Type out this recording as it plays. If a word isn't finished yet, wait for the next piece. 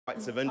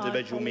rights of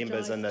individual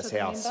members in this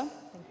House.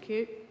 Thank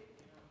you.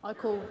 I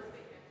call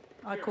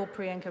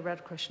Priyanca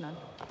Radhakrishnan.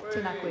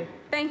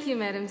 Thank you,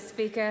 Madam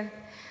Speaker.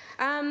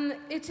 I'm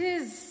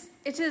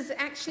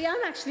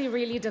actually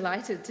really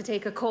delighted to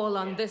take a call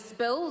on this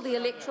bill, the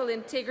Electoral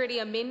Integrity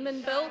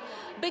Amendment Bill,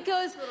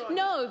 because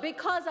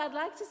I'd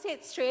like to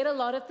set straight a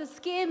lot of the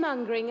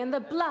scaremongering and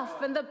the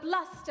bluff and the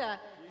bluster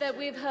that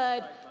we've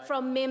heard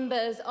from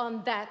members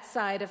on that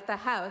side of the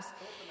House.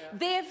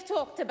 They've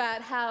talked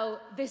about how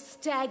they're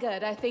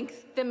staggered. I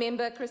think the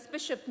member, Chris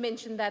Bishop,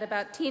 mentioned that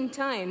about 10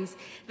 times,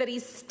 that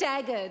he's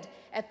staggered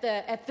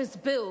at this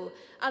bill.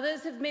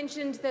 Others have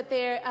mentioned that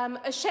they're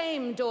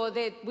ashamed, or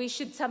that we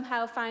should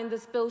somehow find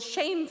this bill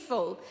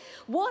shameful.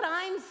 What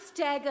I'm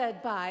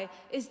staggered by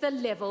is the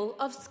level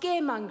of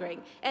scaremongering.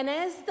 And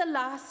as the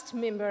last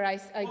member,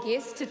 I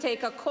guess, to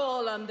take a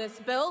call on this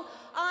bill,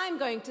 I'm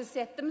going to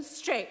set them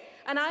straight.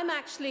 And I'm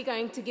actually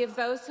going to give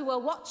those who are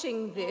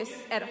watching this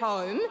at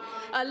home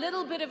a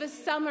little bit of a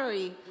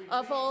summary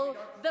of all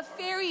the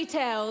fairy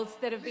tales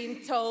that have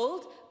been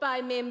told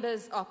by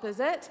members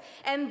opposite,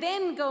 and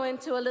then go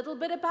into a little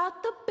bit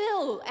about the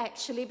bill,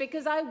 actually,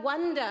 because I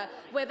wonder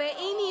whether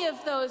any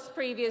of those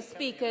previous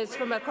speakers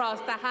from across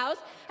the House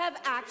have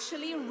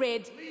actually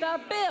read the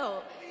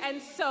bill.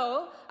 And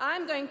so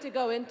I'm going to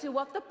go into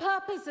what the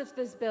purpose of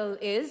this bill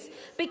is,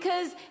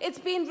 because it's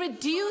been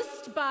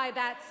reduced by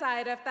that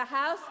side of the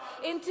House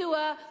into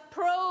a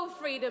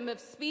pro-freedom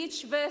of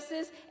speech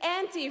versus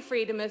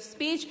anti-freedom of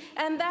speech,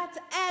 and that's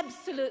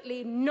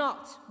absolutely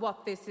not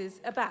what this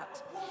is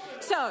about.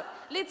 So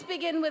let's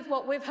begin with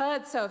what we've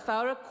heard so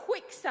far, a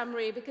quick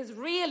summary, because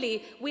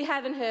really we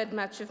haven't heard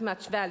much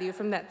value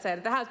from that side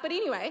of the House. But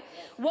anyway,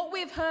 what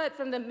we've heard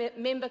from the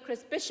member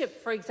Chris Bishop,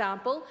 for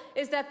example,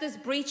 is that this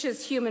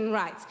breaches human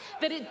rights,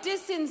 that it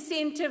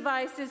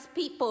disincentivises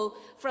people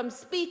from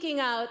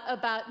speaking out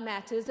about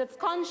matters of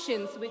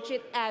conscience, which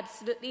it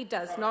absolutely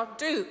does not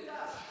do.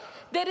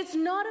 That it's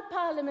not a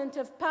parliament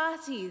of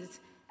parties,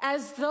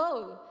 as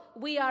though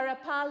we are a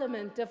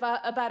parliament of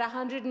about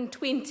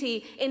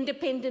 120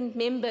 independent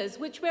members,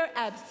 which we're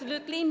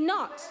absolutely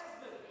not.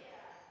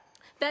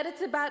 That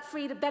it's about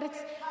freedom,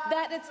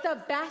 that it's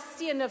the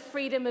bastion of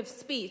freedom of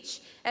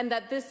speech, and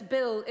that this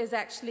bill is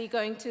actually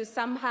going to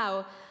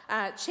somehow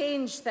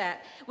change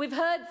that. We've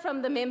heard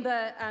from the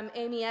member,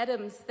 Amy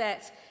Adams,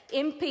 that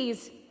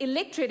MPs,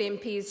 electorate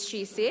MPs,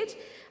 she said,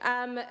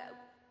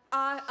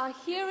 are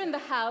here in the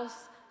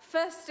House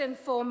first and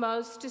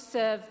foremost to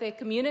serve their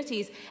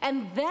communities,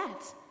 and that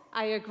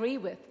I agree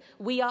with.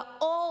 We are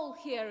all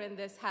here in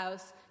this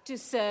House to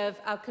serve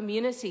our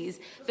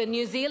communities, the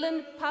New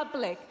Zealand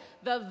public,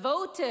 the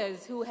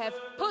voters who have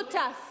put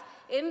us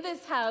in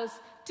this House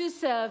to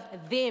serve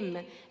them.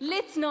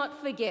 Let's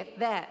not forget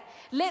that.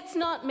 Let's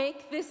not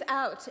make this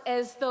out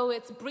as though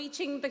it's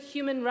breaching the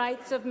human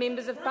rights of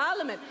members of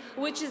Parliament,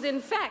 which is in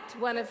fact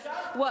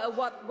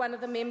what one of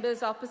the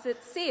members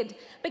opposite said,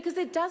 because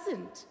it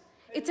doesn't.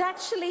 It's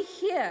actually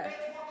here.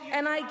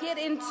 And I get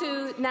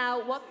into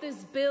now what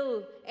this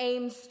bill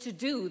aims to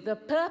do. The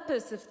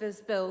purpose of this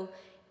bill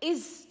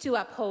is to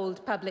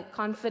uphold public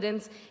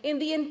confidence in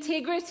the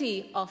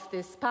integrity of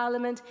this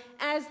Parliament,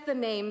 as the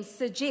name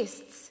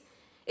suggests.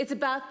 It's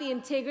about the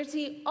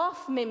integrity of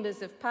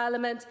members of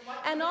Parliament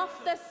and of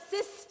the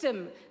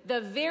system,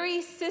 the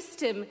very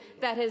system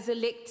that has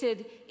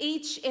elected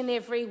each and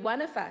every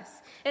one of us.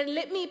 And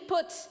let me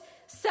put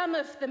some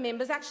of the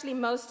members, actually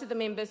most of the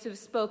members who've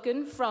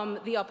spoken from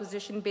the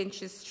opposition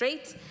benches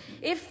straight,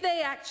 if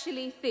they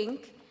actually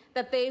think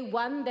that they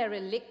won their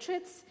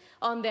electorates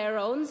on their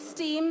own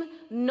steam,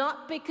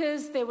 not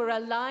because they were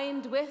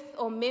aligned with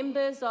or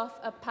members of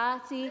a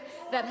party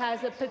that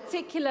has a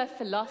particular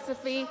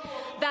philosophy,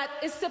 that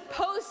is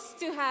supposed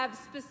to have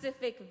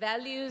specific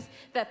values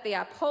that they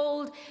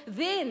uphold,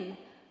 then,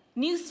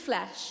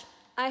 newsflash,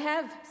 I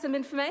have some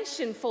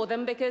information for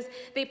them, because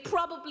they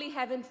probably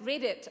haven't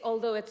read it,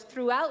 although it's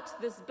throughout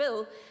this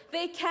bill.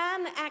 They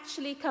can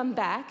actually come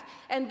back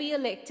and be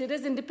elected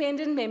as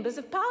independent members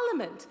of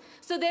Parliament.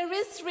 So there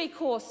is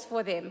recourse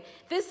for them.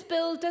 This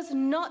bill does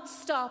not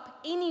stop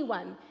any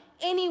one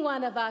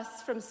of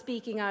us from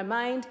speaking our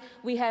mind.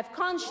 We have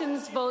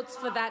conscience votes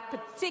for that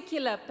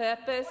particular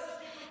purpose.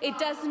 It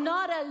does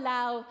not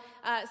allow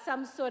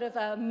some sort of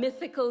a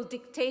mythical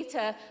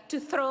dictator to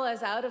throw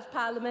us out of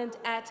Parliament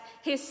at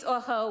his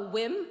or her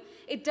whim.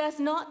 It does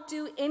not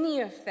do any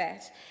of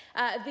that.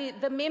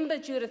 The member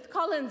Judith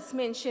Collins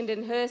mentioned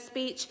in her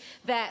speech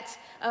that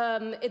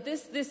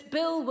this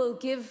bill will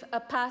give a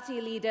party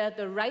leader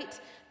the right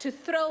to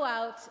throw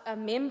out a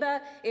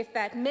member if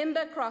that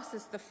member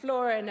crosses the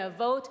floor in a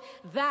vote.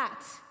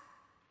 That,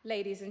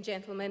 ladies and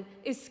gentlemen,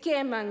 is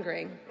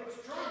scaremongering.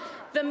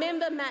 The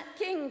member Matt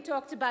King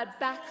talked about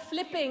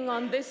backflipping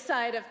on this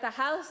side of the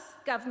House.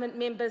 government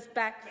members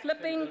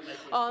backflipping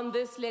on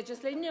this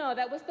legislation. No,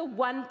 that was the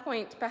one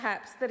point,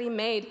 perhaps, that he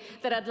made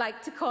that I'd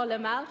like to call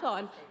him out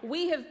on.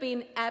 We have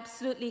been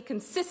absolutely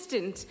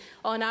consistent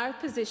on our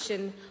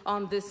position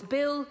on this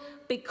bill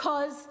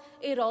because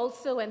it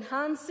also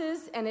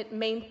enhances and it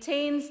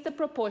maintains the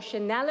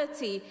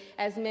proportionality,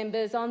 as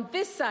members on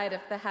this side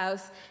of the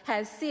House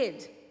has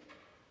said.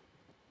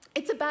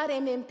 It's about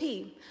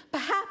MMP.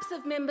 Perhaps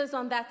if members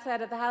on that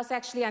side of the House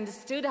actually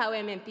understood how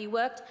MMP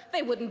worked,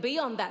 they wouldn't be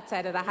on that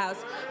side of the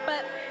House.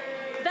 But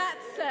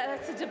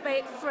that's a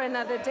debate for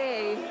another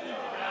day.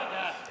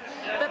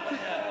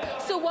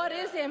 So what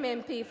is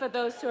MMP for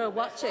those who are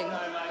watching?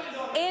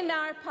 In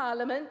our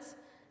Parliament,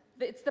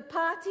 it's the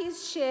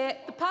party's share,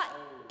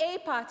 a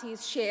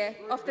party's share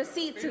of the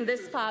seats in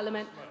this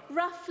Parliament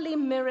roughly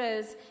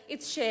mirrors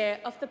its share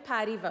of the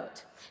party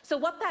vote. So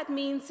what that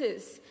means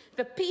is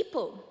the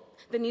people,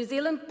 the New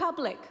Zealand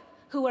public,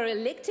 who are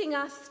electing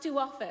us to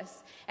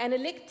office and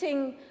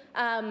electing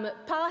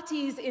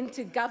parties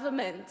into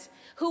government,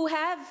 who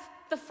have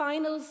the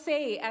final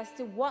say as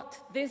to what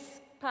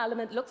this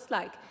Parliament looks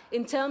like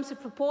in terms of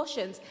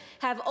proportions,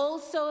 have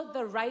also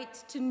the right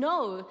to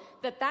know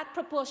that that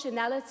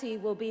proportionality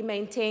will be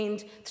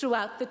maintained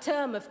throughout the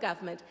term of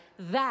government.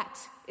 That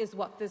is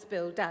what this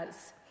bill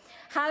does.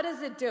 How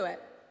does it do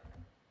it?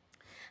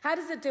 How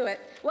does it do it?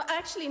 Well,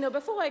 actually, no,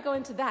 before I go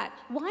into that,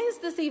 why is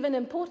this even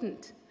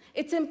important?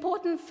 It's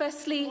important,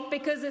 firstly,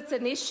 because it's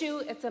an issue,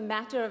 it's a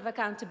matter of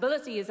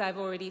accountability, as I've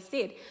already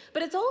said.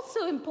 But it's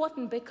also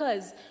important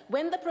because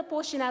when the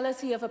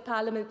proportionality of a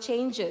parliament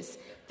changes,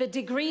 the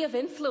degree of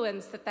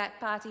influence that that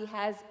party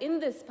has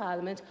in this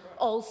parliament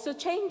also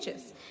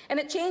changes. And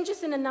it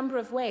changes in a number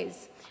of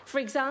ways. For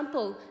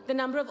example, the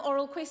number of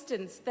oral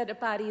questions that a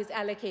party is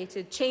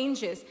allocated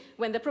changes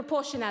when the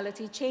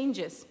proportionality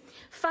changes.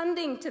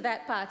 Funding to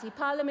that party,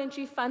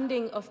 parliamentary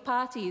funding of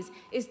parties,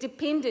 is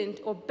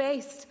dependent or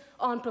based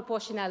on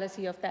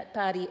proportionality of that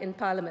party in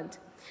Parliament.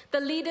 The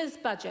leader's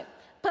budget,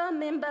 per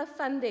member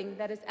funding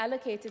that is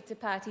allocated to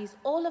parties,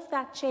 all of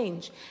that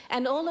change,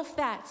 and all of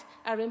that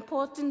are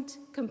important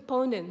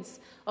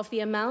components of the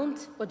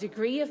amount or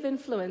degree of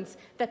influence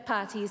that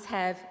parties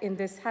have in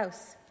this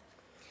House.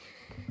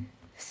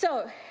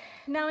 So,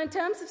 now in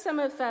terms of some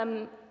of,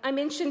 I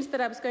mentioned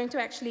that I was going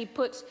to actually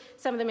put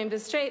some of the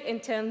members straight in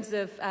terms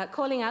of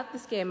calling out the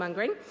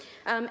scaremongering,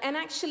 and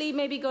actually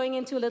maybe going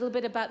into a little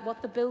bit about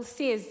what the bill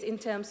says in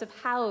terms of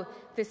how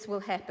this will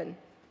happen.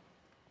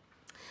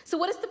 So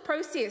what is the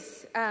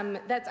process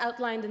that's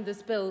outlined in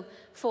this bill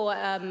for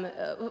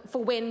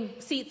when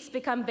seats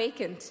become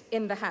vacant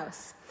in the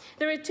House?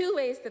 There are two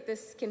ways that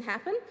this can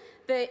happen.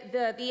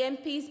 The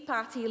MP's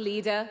party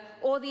leader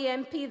or the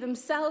MP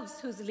themselves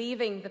who's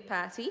leaving the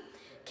party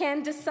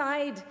can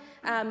decide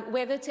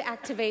whether to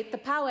activate the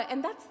power.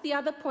 And that's the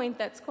other point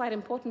that's quite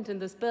important in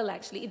this bill,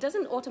 actually. It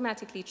doesn't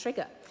automatically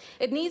trigger.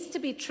 It needs to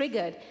be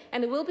triggered,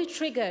 and it will be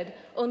triggered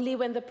only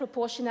when the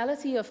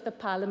proportionality of the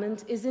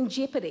Parliament is in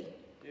jeopardy.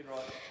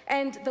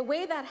 And the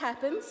way that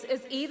happens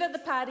is either the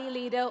party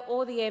leader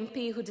or the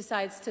MP who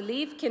decides to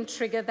leave can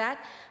trigger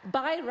that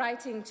by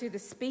writing to the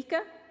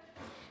Speaker.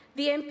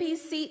 The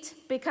MP's seat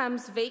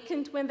becomes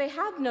vacant when they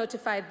have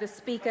notified the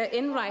Speaker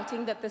in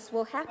writing that this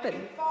will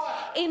happen.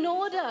 In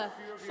order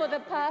for the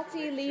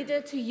party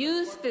leader to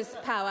use this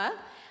power,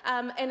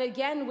 and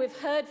again, we've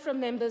heard from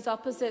members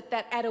opposite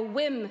that at a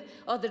whim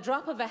or the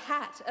drop of a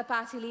hat, a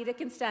party leader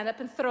can stand up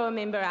and throw a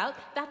member out.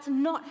 That's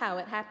not how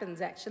it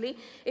happens, actually.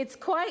 It's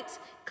quite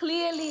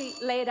clearly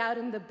laid out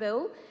in the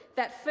bill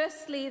that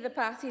firstly, the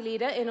party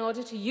leader, in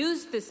order to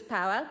use this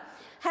power,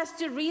 has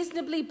to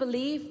reasonably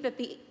believe that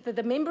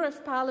the Member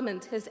of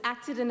Parliament has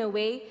acted in a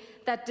way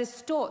that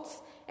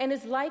distorts and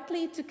is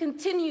likely to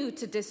continue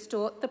to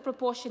distort the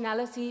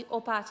proportionality or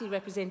party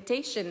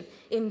representation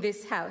in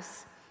this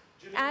House,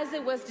 as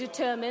it was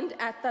determined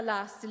at the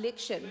last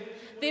election.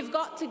 They've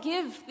got to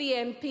give the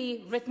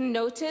MP written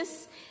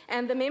notice,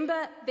 and the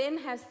member then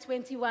has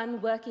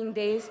 21 working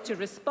days to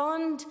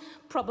respond,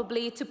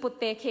 probably to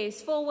put their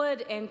case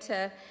forward and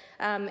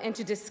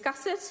to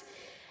discuss it.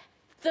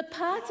 The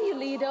party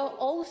leader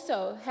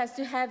also has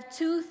to have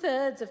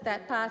 2/3 of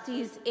that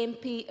party's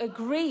MP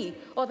agree,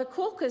 or the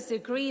caucus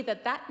agree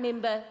that that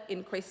member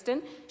in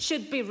question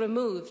should be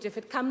removed if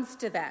it comes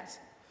to that.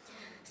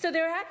 So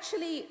there are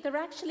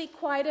actually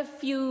quite a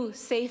few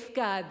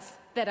safeguards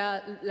that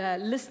are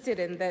listed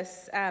in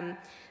this.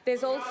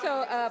 There's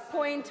also a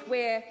point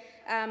where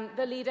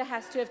the leader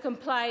has to have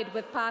complied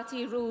with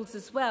party rules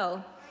as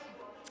well.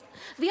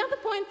 The other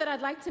point that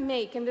I'd like to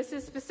make, and this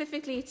is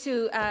specifically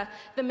to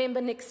the member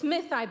Nick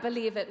Smith, I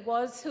believe it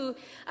was, who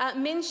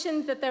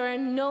mentioned that there are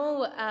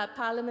no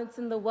parliaments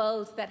in the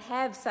world that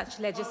have such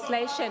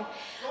legislation.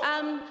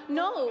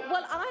 No,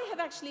 well, I have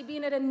actually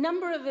been at a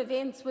number of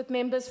events with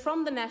members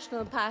from the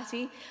National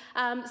Party,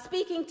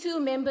 speaking to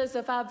members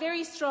of our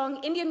very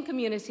strong Indian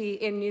community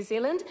in New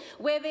Zealand,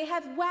 where they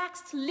have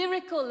waxed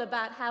lyrical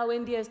about how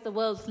India is the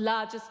world's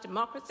largest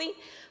democracy,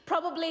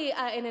 probably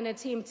in an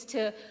attempt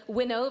to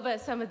win over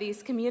some of these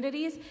these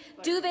communities,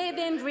 do they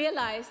then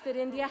realise that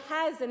India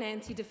has an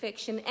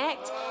Anti-Defection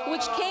Act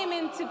which came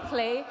into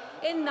play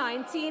in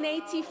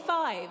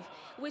 1985?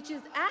 Which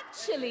is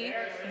actually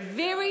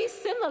very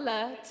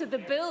similar to the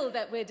bill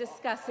that we're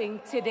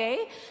discussing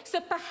today. So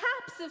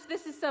perhaps if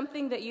this is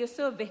something that you're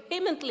so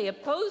vehemently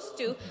opposed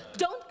to,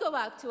 don't go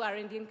out to our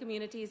Indian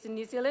communities in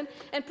New Zealand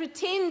and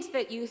pretend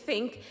that you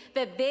think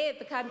that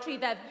the country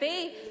that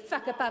they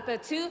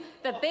whakapapa to,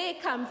 that they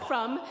come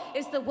from,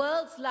 is the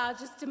world's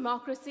largest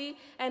democracy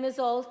and is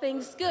all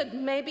things good.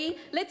 Maybe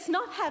let's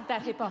not have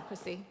that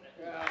hypocrisy.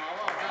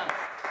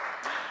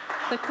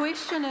 The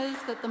question is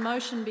that the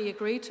motion be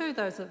agreed to.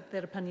 Those of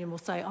that opinion will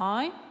say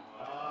aye.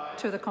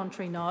 To the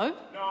contrary, no.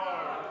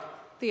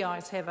 The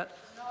ayes have it.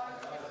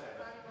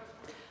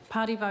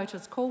 Party vote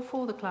is called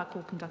for. The clerk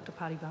will conduct a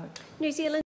party vote. New Zealand.